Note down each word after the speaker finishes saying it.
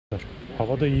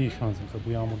Hava da iyi şansımıza.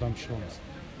 Bu yağmurdan bir şey olmasın.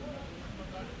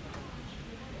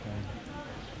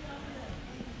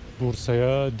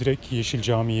 Bursa'ya direkt Yeşil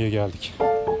Camii'ye geldik.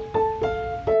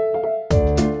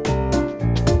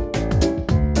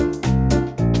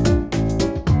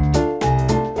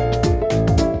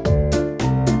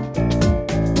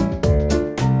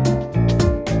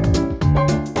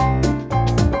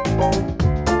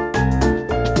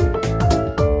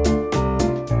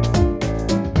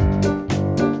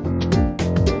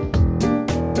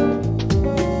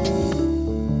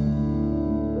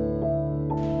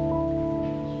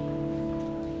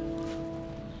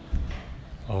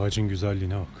 Ağacın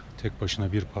güzelliğine bak. Tek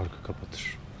başına bir parkı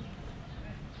kapatır.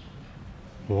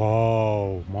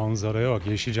 Wow, manzaraya bak.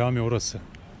 Yeşil Cami orası.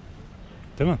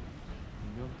 Değil mi?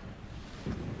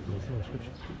 Burası başka bir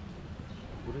şey.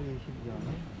 Buraya Yeşil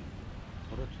Cami.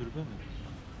 Orada türbe mi?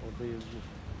 Orada yazıyor.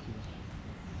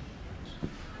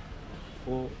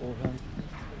 O hem...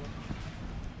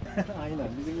 Aynen.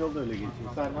 Bizim yolda öyle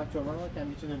geçiyor. Sarmak çoban ama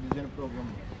kendi içinde bizlerin programı.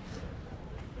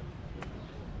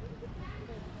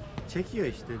 Çekiyor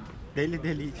işte. Deli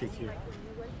deliyi çekiyor.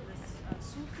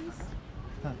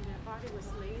 Ha.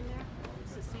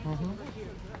 Hı hı.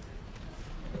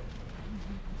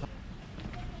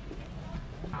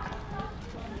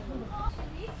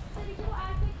 Tabii ki bu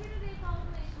erkeklerin de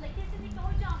tamamlayışında kesinlikle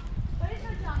hocam. Barış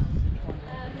hocam.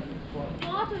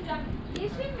 Fuat hocam.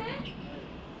 Yeşil mi?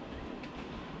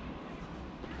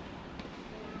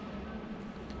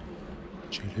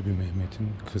 Çelebi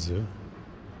Mehmet'in kızı,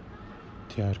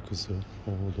 diğer kızı,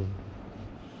 oğlu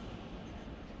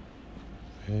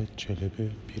ve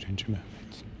Çelebi 1. Mehmet.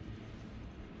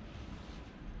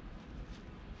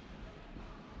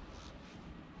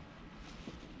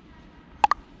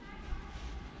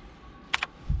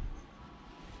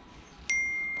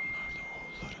 Bunlar da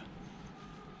oğulları.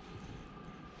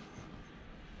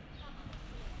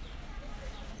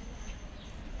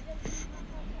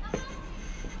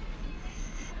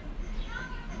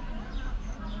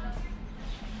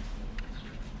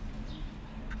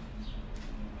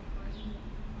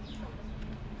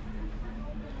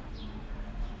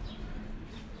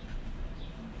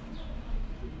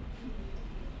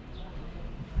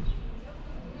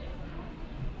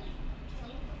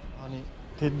 Hani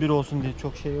tedbir olsun diye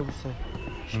çok şey olursa,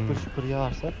 şıpır şıpır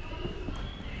yağarsa.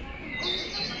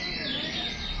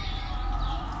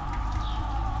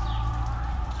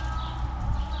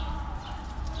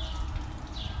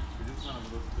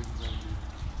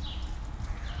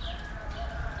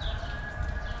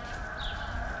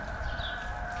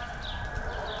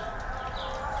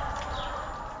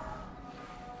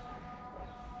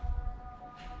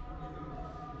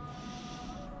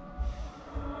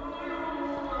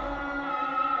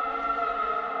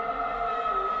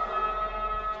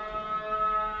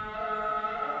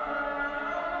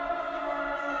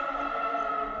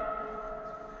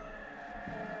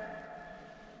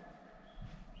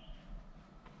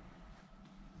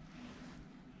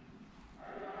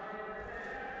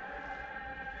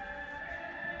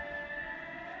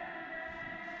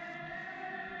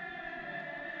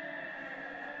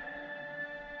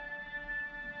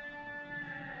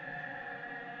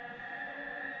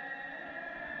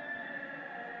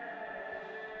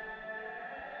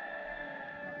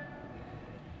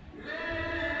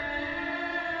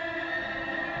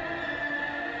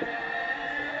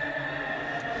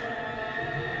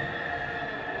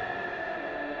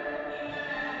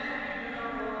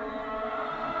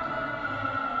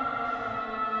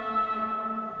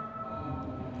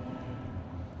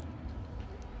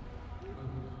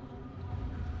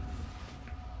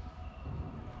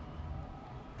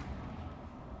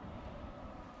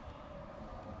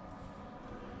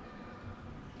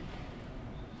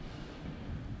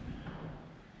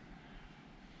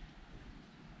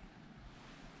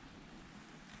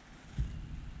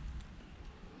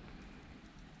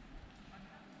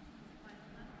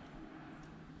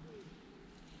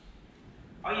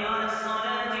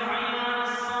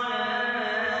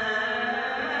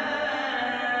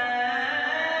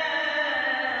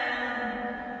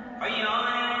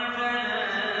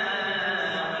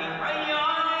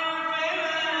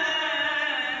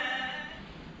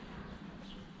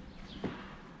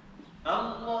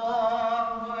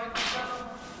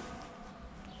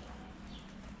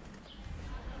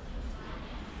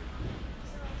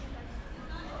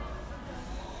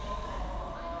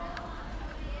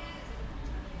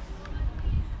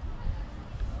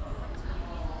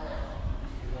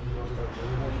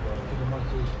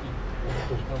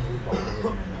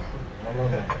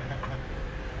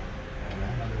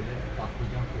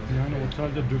 Yani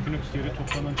otelde dökünüp geri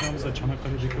toplanacağımızda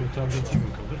Çanakkale'deki otelde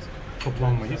mi kalırız?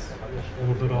 toplanmayız.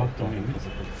 Orada rahat dinleniriz.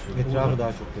 Etrafı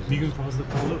daha çok Bir gün fazla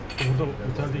kalıp orada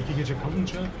otelde 2 gece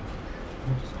kalınca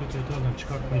motosikleti otelden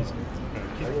çıkartmayız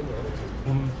belki.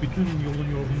 Onun bütün yolun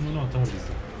yorgunluğunu atar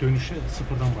bize. Dönüşe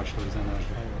sıfırdan başlarız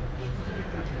enerji.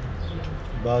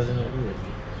 Bazen oluyor.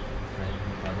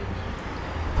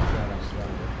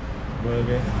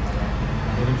 Böyle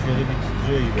elim şöyle bir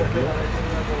titriyor gibi oluyor.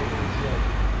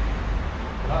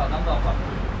 Adam da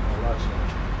farklı. Allah aşkına.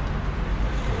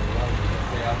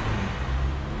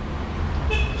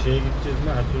 Şeye gideceğiz mi?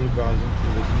 Ertuğrul Gazi'nin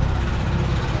türbesine.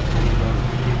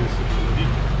 Türbesi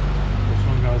değil.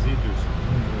 Osman Gazi'yi diyorsun.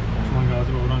 Osman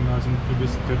Gazi ve Orhan Gazi'nin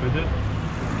türbesi tepede.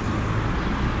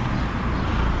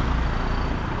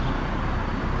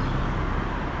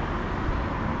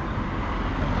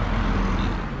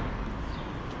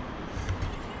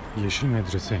 Yeşil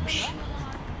medreseymiş.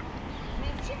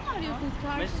 Mescit mi arıyorsunuz?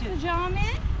 Karşısı cami.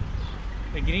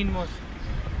 Green Mosque.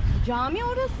 Cami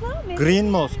orası. Mescit Green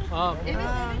mi Mosque. arıyorsunuz? Evet,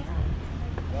 evet.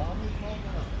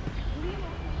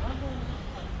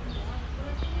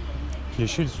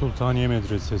 Yeşil Sultaniye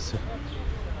Medresesi.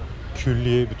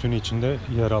 Külliye bütünü içinde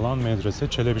yer alan medrese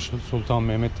Çelebi Sultan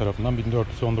Mehmet tarafından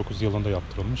 1419 yılında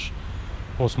yaptırılmış.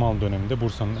 Osmanlı döneminde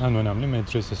Bursa'nın en önemli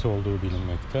medresesi olduğu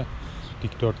bilinmekte.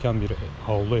 Dikdörtgen bir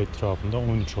avlu etrafında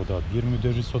 13 oda, bir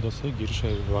müderris odası, giriş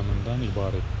evvanından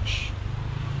ibaretmiş.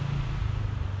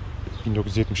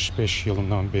 1975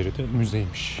 yılından beri de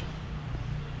müzeymiş.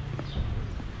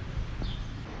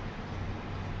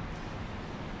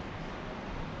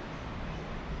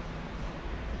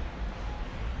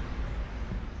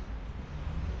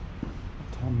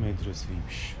 Tam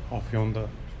medreseymiş. Afyon'da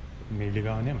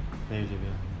Mevligane mi?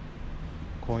 Mevlevi.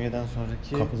 Konya'dan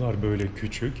sonraki Kapılar böyle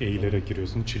küçük, eğilerek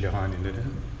giriyorsun çilehanelere.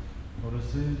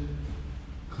 orası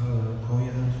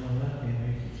Konya'dan sonra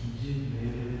benim ikinci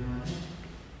Mevlevi.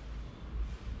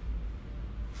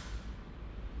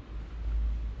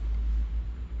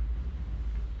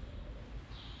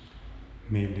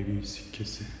 Mevlevi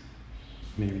sikkesi.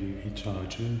 Mevlevi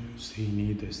tacı,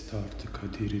 Hüseyini destartı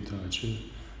Kadiri tacı,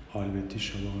 Halveti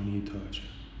Şabani tacı.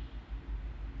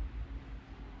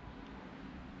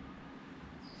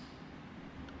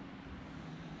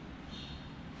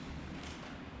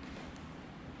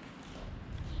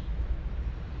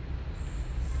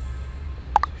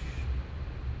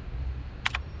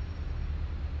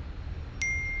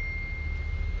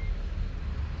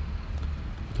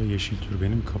 Bu da yeşil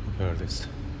türbenin kapı perdesi.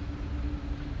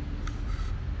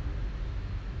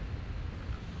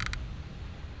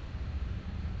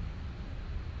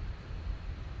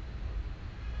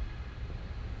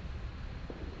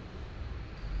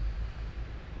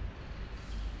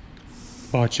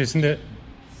 Bahçesinde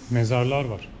mezarlar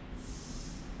var.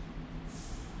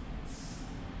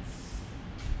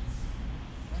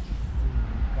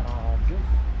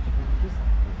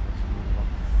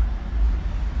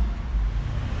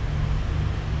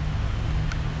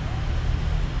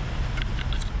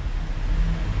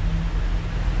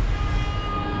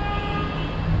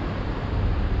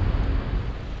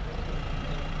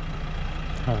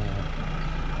 Ha.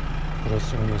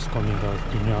 Burası UNESCO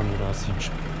Dünya Mirasıymış.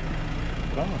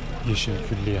 Tamam mı? Yeşil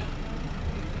külliye.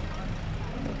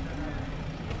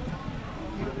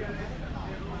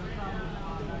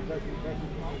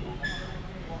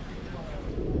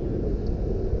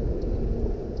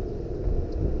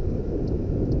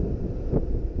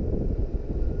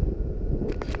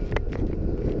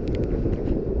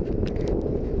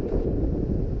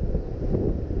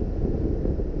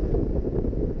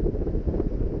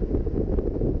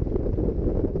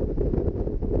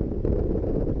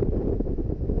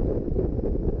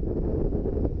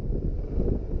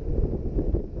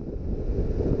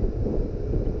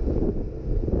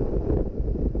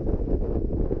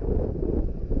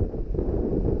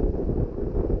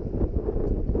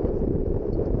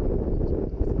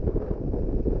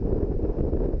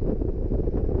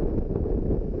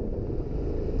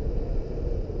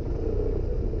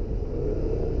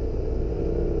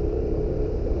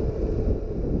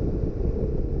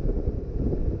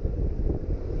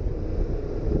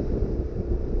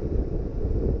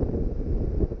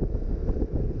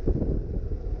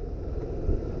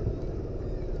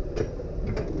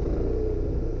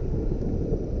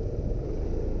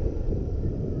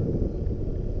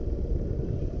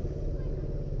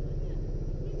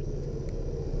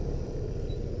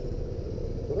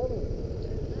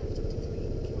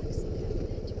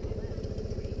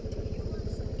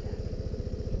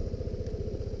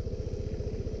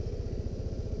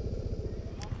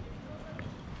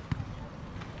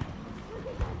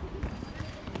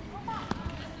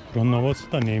 Buranın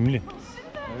havası da nemli.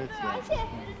 Evet ya.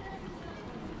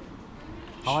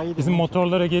 Havayı Bizim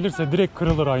motorlara gelirse direkt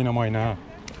kırılır ayna mayna ha.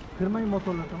 Kırmayın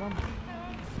motorları, tamam mı?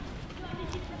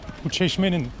 Bu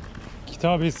çeşmenin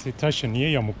kitabesi taşı niye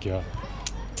yamuk ya?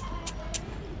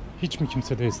 Hiç mi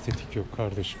kimsede estetik yok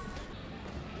kardeşim?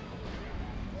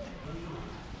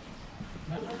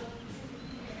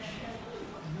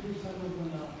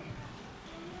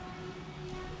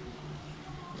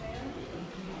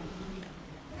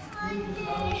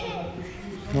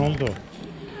 Ne oldu?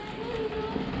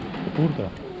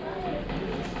 Burada.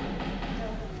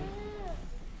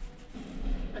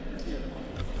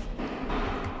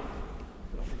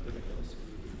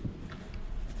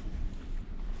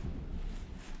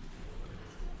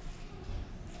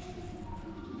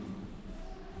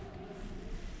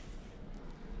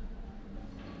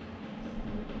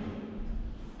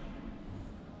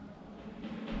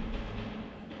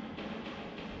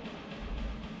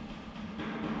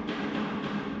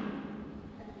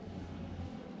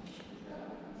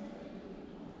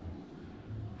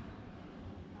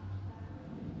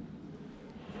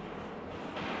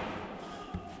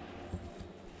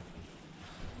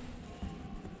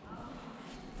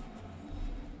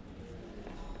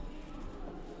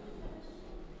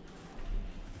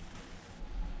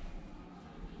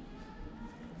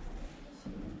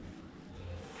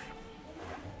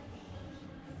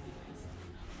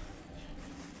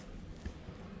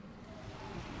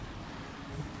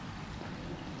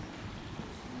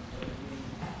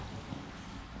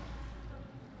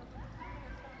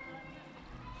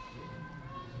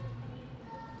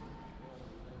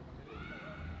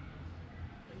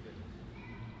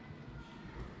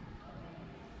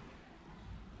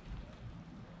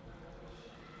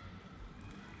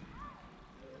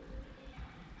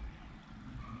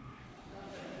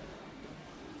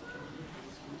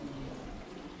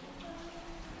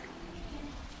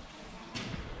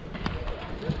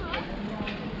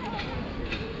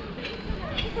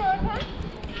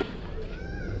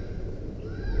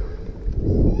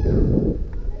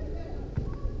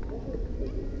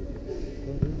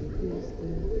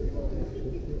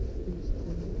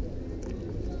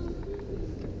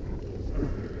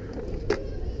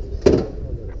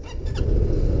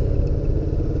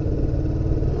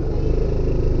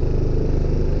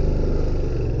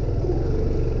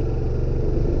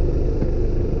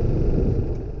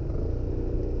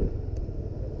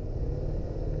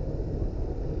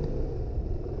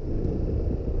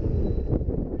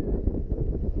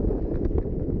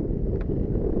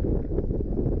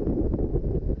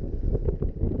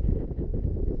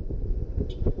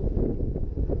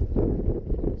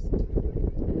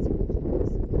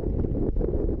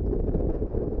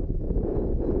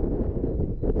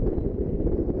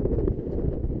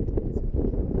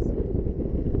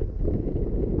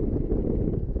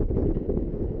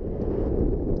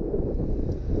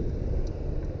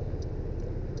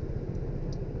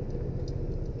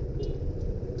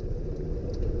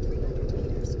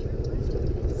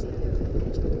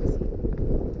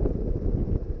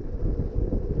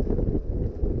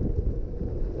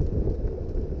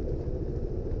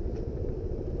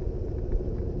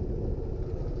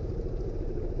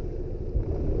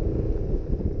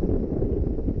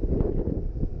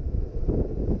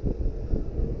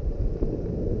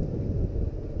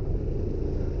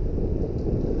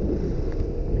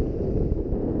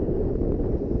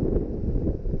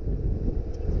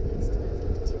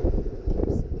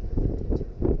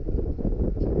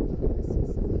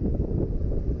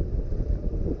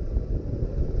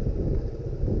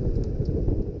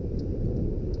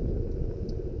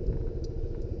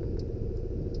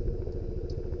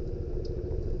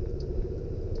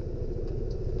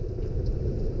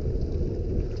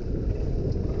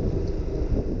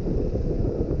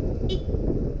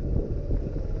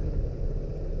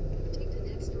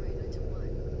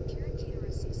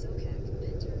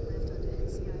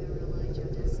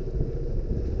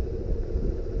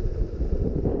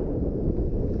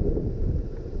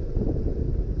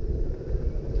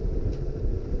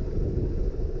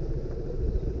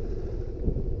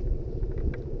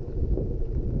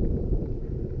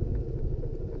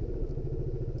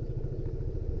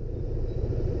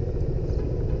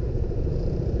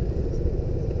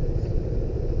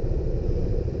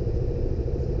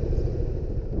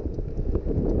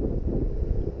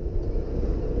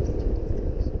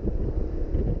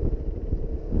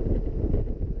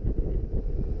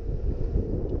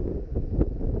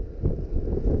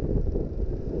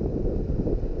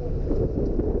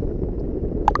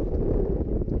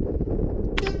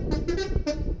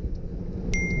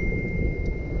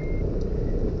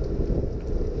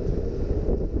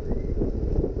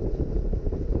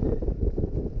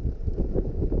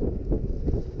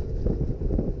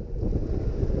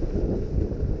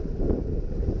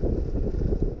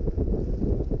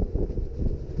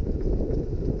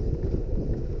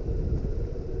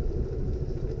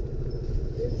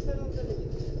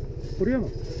 Buraya mı?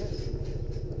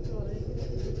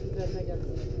 Üzerine gel.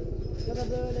 Ya da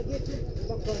böyle geçin.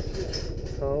 Bak karşıya.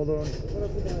 Sağ olun.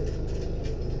 Burası daha iyi.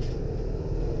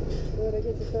 Böyle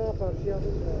geçin sağa karşıya.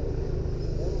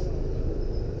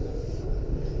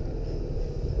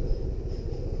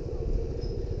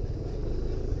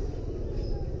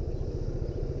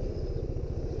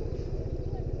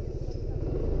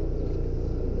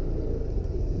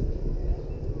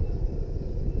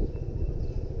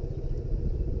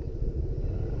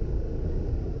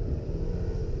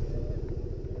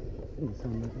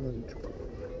 İnsanlar çok.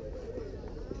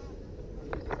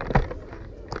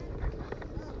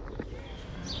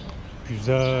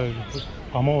 Güzel.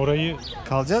 Ama orayı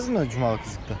Kalacağız mı Cumalı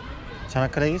Kızık'ta?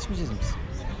 Çanakkale'ye geçmeyeceğiz mi biz?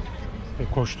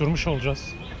 koşturmuş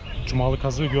olacağız. Cumalı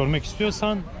kazığı görmek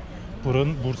istiyorsan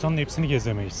Bursa'nın hepsini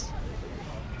gezemeyiz.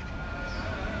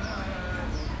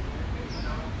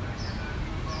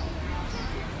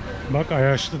 Bak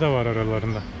Ayaşlı da var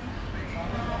aralarında.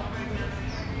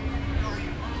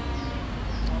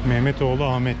 Mehmetoğlu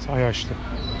Ahmet Ayaşlı.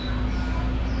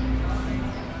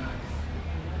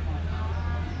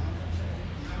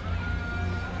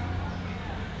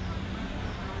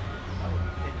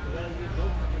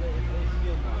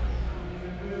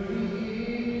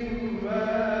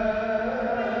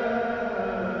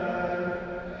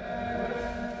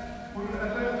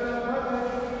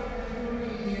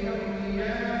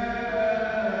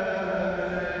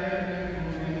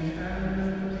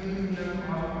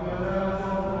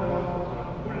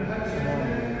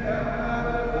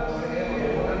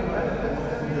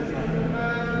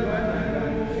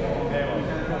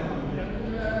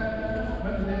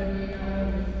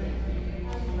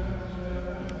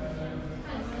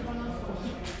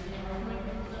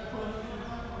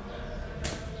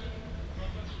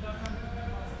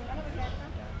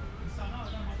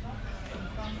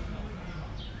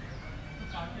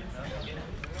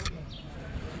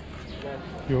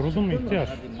 Yoruldun mu ihtiyar?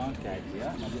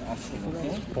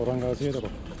 Orhan Gazi'ye de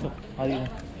bak. Hadi gel.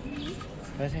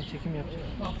 Ben senin çekim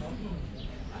yapacağım.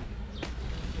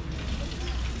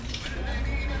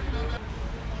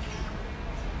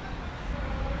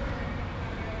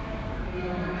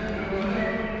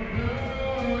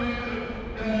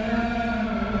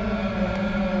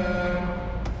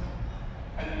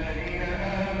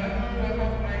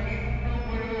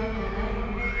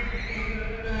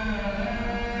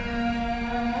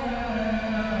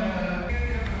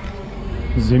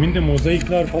 Zeminde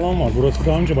mozaikler falan var. Burası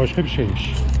daha önce başka bir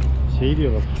şeymiş. Şey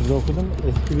diyor bak, şurada okudum,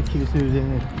 eski bir kilise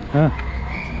üzerine. Heh.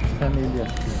 Sen neydi ya?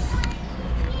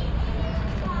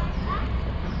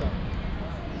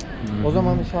 O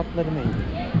zamanın şartları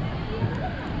neydi?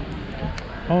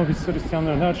 Ama biz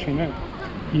Hristiyanların her şeyine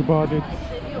ibadet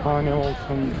hane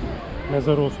olsun,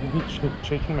 mezar olsun hiç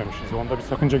çekinmemişiz. Onda bir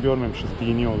sakınca görmemişiz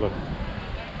dini olarak.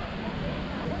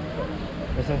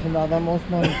 Mesela şimdi adam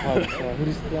Osmanlı padişahı,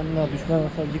 Hristiyanlığa düşman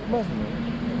olsa yıkmaz mı?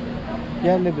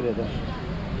 Yerle bir eder.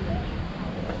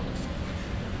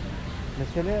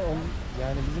 Mesele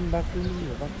yani bizim baktığımız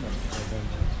gibi bakmamışlar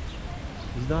bence.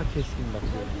 Biz daha keskin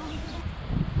bakıyoruz.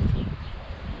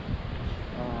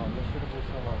 Başarı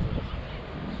Bursa manzarası.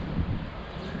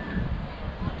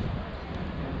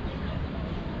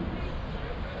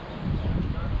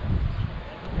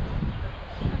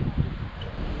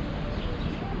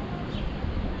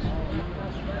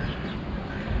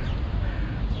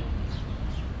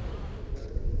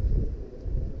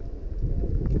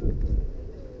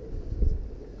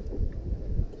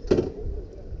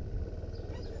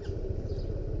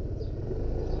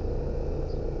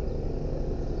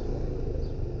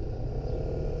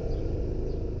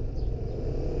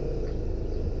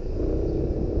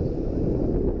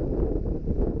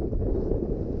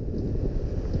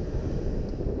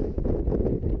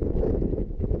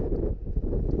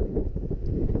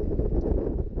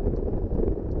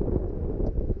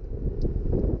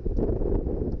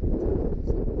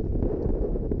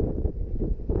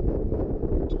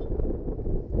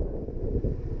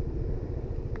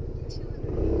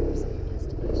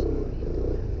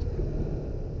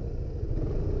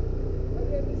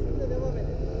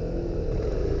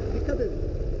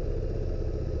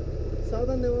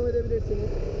 Sağdan devam edebilirsiniz.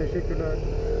 Teşekkürler.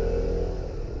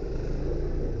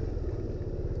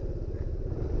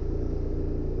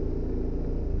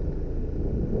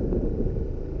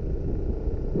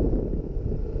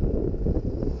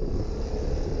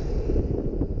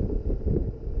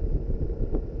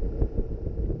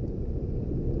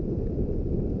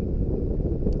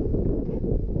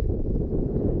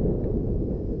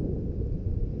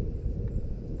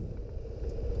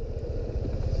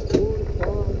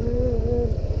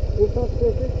 Ufak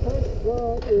tefek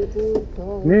taşlar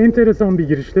Ne enteresan bir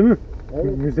giriş değil mi?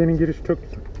 Müzenin girişi çok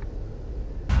güzel.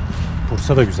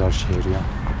 Bursa da güzel şehir ya.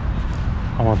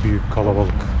 Ama büyük,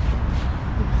 kalabalık.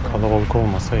 Kalabalık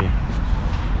olmasa iyi.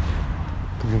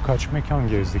 Bugün kaç mekan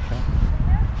gezdik ya?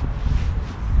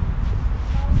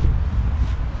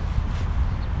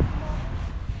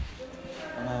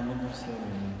 Ana bunu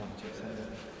sevmiyorum. Bakacaksan da.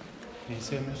 Neyi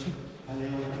sevmiyorsun?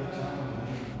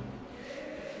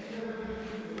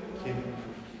 Kim?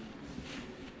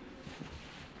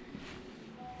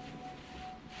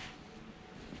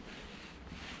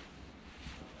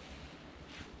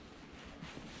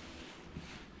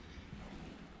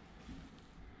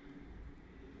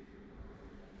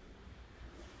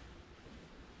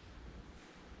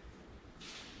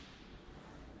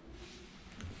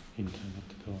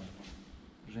 İnternette de var.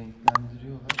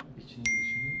 Renklendiriyorlar içini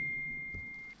dışını.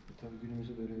 Tabii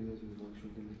günümüzde böyle yazıyor. Bak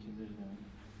şurada ülkeleri var.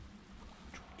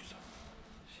 Çok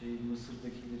güzel.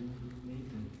 Mısır'dakilerin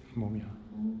neydi? Mumya.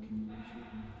 Mumya bir şey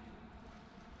mi?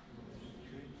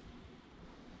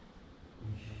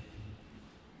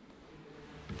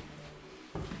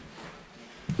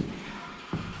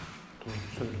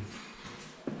 Doğru söylüyorsun.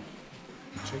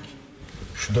 Çek.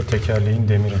 Şu da tekerleğin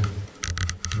demiri.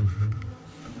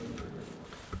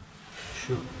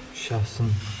 Şu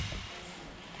şahsın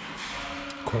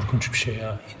Korkunç bir şey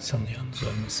ya. İnsanın yalnız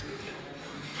ölmesi.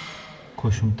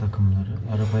 koşum takımları,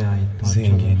 arabaya ait parçalar.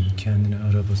 Zengin kendine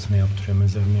arabasını yaptırıyor,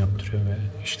 mezarını yaptırıyor ve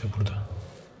işte burada.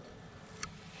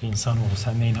 İnsanoğlu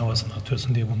sen neyin havasını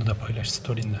atıyorsun diye bunu da paylaş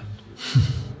story'inde.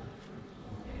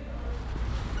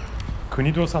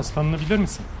 Knidos aslanını bilir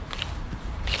misin?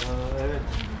 Evet.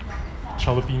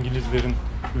 Çalıp İngilizlerin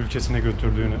ülkesine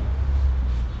götürdüğünü.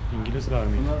 İngilizler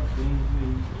miydi? Bunlar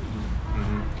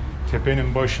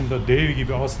Tepenin başında dev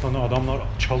gibi aslanı adamlar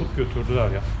çalıp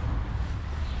götürdüler ya.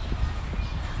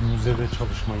 Müzede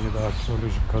çalışmayı da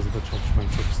arkeolojik kazıda çalışmayı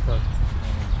çok isterdim.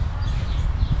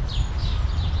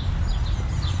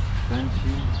 ben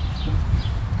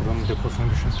Buranın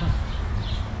deposunu düşünsene.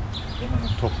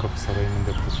 Topkapı Sarayı'nın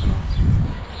deposunu.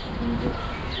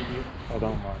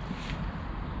 Adam var.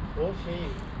 o